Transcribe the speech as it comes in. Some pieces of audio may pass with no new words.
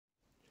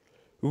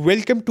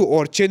Welcome to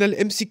our channel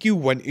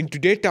MCQ1. In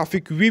today's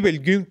topic, we will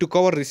going to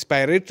cover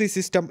Respiratory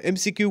System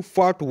MCQ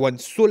Part 1.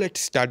 So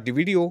let's start the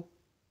video.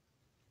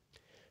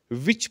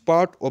 Which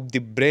part of the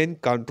brain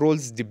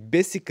controls the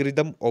basic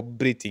rhythm of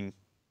breathing?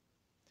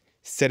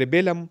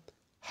 Cerebellum,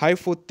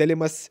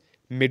 hypothalamus,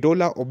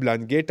 medulla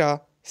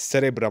oblongata,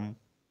 cerebrum.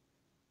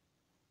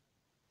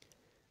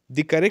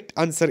 The correct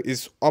answer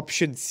is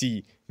option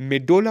C.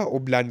 Medulla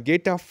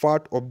oblongata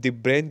part of the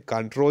brain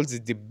controls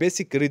the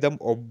basic rhythm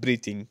of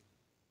breathing.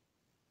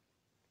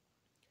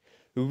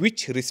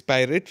 Which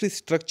respiratory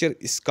structure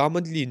is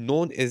commonly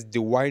known as the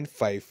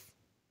windpipe?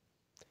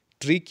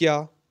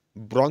 Trachea,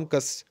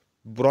 bronchus,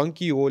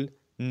 bronchiole,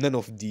 none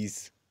of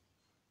these.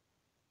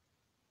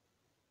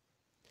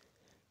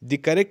 The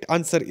correct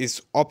answer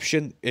is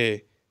option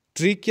A.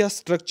 Trachea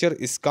structure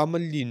is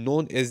commonly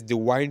known as the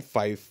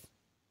windpipe.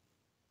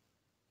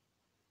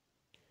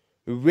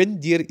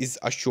 When there is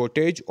a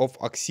shortage of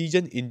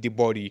oxygen in the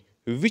body,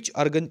 which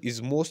organ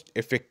is most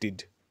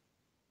affected?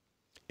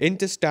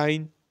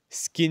 Intestine,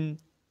 skin,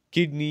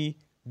 kidney,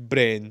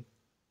 brain.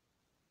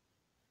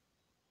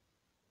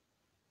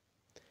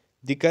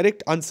 The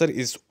correct answer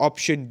is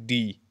option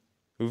D.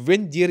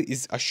 When there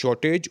is a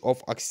shortage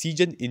of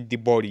oxygen in the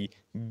body,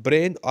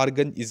 brain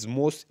organ is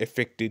most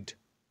affected.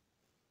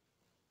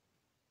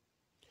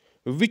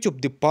 Which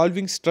of the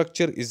following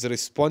structure is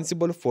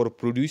responsible for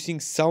producing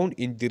sound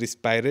in the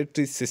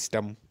respiratory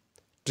system?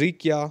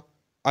 Trachea,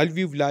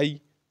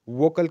 alveoli,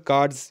 vocal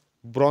cords,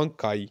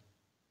 bronchi.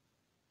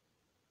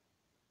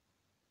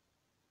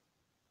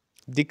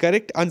 The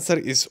correct answer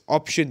is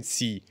option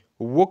C.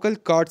 Vocal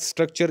cord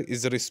structure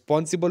is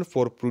responsible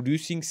for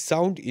producing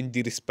sound in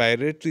the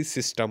respiratory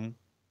system.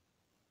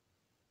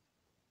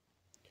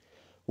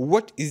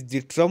 What is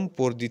the term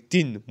for the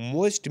thin,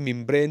 moist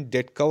membrane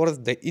that covers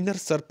the inner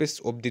surface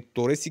of the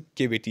thoracic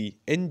cavity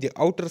and the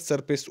outer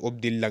surface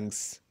of the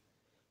lungs?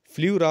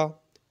 Pleura,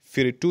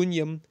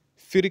 peritoneum,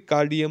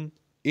 pericardium,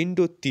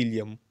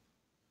 endothelium.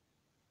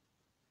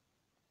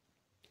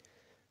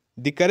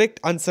 The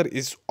correct answer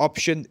is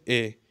option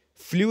A.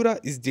 Pleura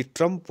is the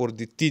term for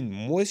the thin,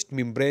 moist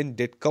membrane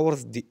that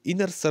covers the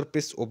inner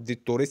surface of the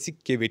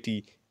thoracic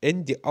cavity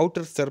and the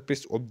outer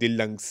surface of the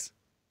lungs.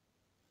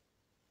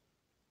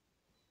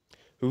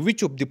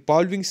 Which of the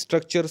following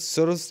structure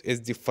serves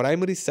as the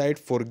primary site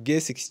for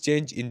gas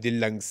exchange in the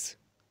lungs?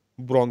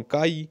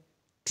 Bronchi,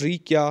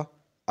 trachea,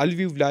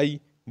 alveoli,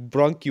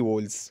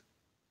 bronchioles.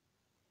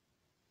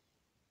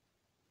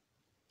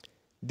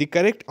 The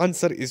correct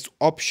answer is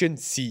option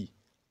C.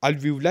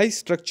 Alveoli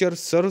structure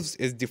serves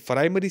as the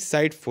primary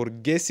site for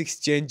gas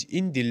exchange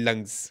in the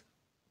lungs.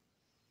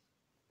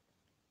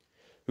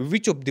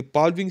 Which of the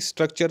following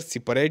structures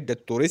separate the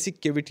thoracic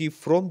cavity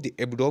from the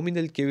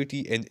abdominal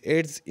cavity and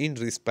aids in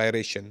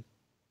respiration?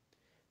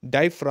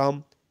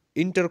 Diaphragm,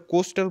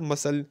 intercostal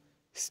muscle,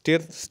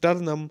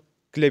 sternum,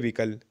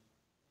 clavicle.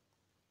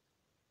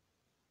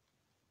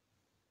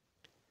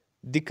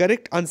 The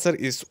correct answer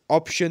is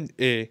option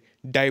A.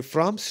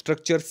 Diaphragm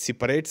structure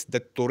separates the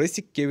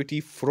thoracic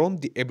cavity from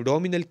the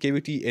abdominal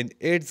cavity and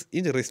aids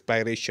in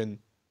respiration.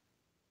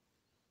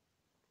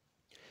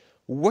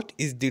 What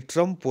is the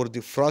term for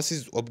the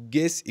process of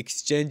gas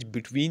exchange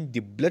between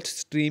the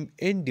bloodstream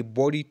and the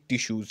body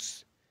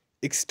tissues?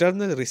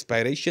 External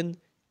respiration,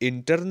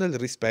 internal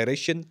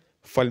respiration,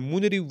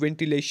 pulmonary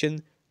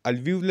ventilation,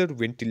 alveolar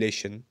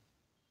ventilation.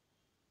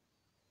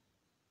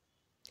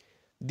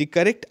 The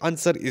correct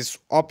answer is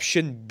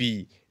option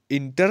B.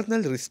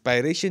 Internal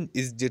respiration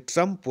is the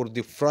term for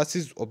the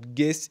process of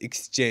gas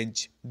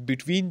exchange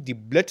between the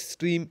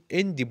bloodstream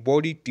and the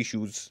body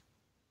tissues.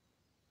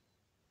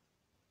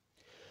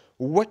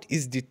 What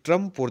is the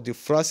term for the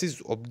process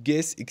of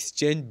gas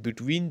exchange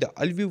between the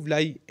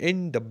alveoli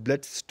and the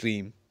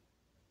bloodstream?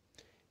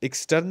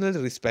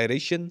 External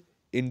respiration,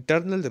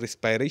 internal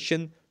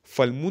respiration,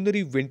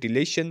 pulmonary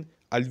ventilation,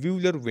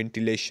 alveolar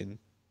ventilation.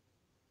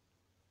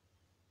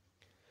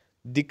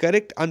 The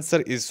correct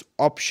answer is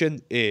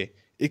option A.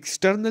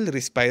 External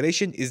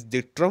respiration is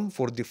the term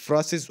for the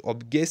process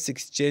of gas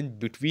exchange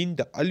between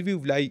the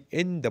alveoli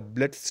and the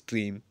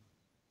bloodstream.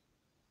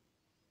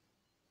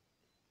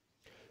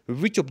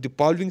 Which of the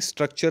following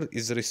structure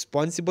is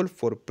responsible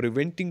for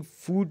preventing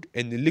food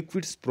and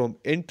liquids from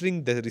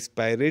entering the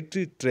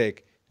respiratory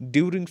tract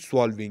during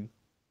swallowing?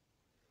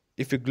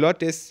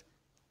 Epiglottis,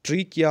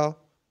 trachea,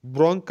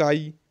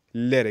 bronchi,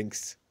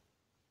 larynx.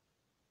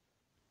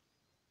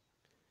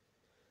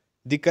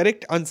 The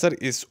correct answer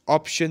is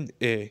option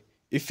A.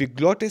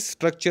 Epiglottis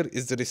structure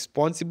is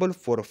responsible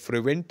for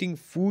preventing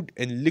food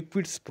and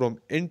liquids from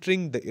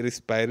entering the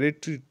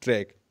respiratory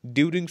tract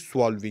during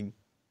swallowing.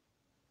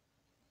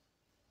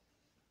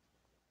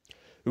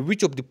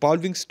 Which of the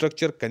following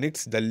structure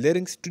connects the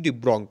larynx to the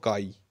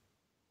bronchi?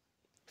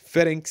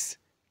 Pharynx,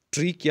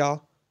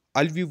 trachea,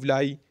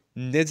 alveoli,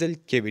 nasal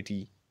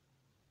cavity.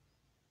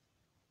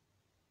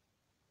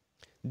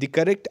 The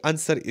correct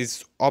answer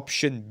is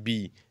option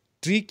B.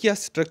 Trachea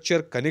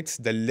structure connects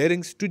the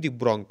larynx to the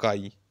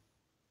bronchi.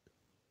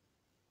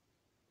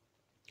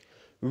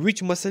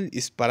 Which muscle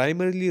is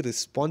primarily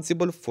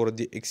responsible for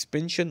the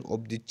expansion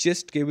of the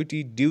chest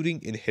cavity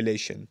during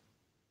inhalation?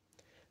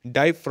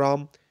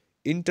 Diaphragm,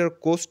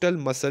 intercostal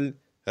muscle,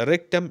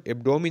 rectum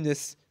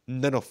abdominis,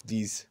 none of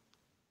these.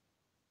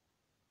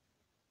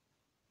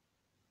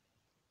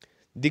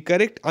 The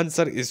correct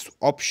answer is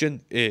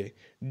option A.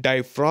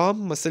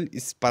 Diaphragm muscle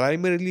is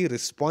primarily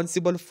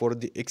responsible for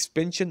the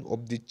expansion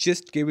of the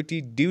chest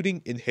cavity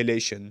during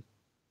inhalation.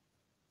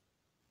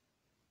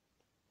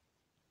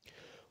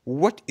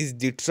 What is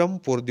the term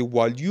for the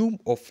volume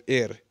of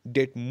air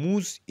that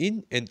moves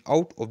in and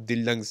out of the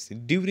lungs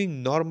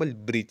during normal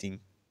breathing?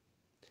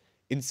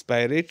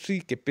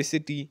 Inspiratory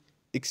capacity,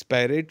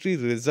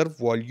 expiratory reserve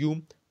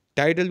volume,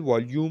 tidal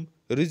volume,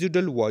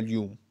 residual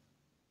volume.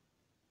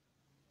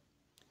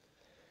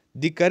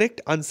 The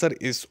correct answer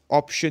is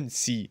option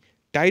C.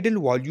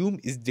 Tidal volume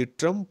is the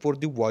term for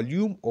the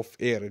volume of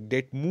air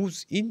that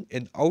moves in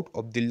and out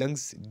of the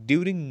lungs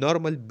during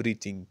normal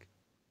breathing.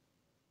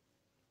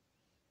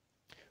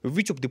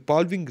 Which of the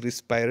following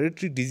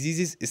respiratory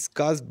diseases is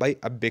caused by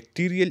a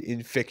bacterial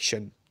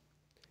infection?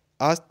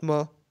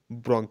 Asthma,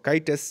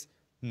 bronchitis,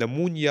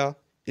 pneumonia,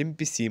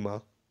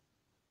 emphysema.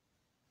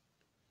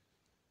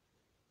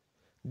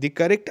 The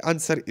correct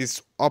answer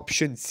is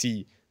option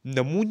C.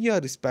 Pneumonia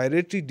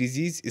respiratory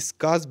disease is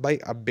caused by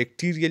a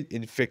bacterial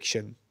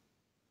infection.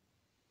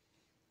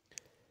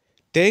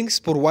 Thanks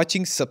for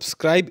watching.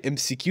 Subscribe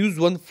MCQs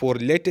 1 for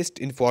latest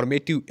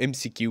informative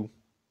MCQ.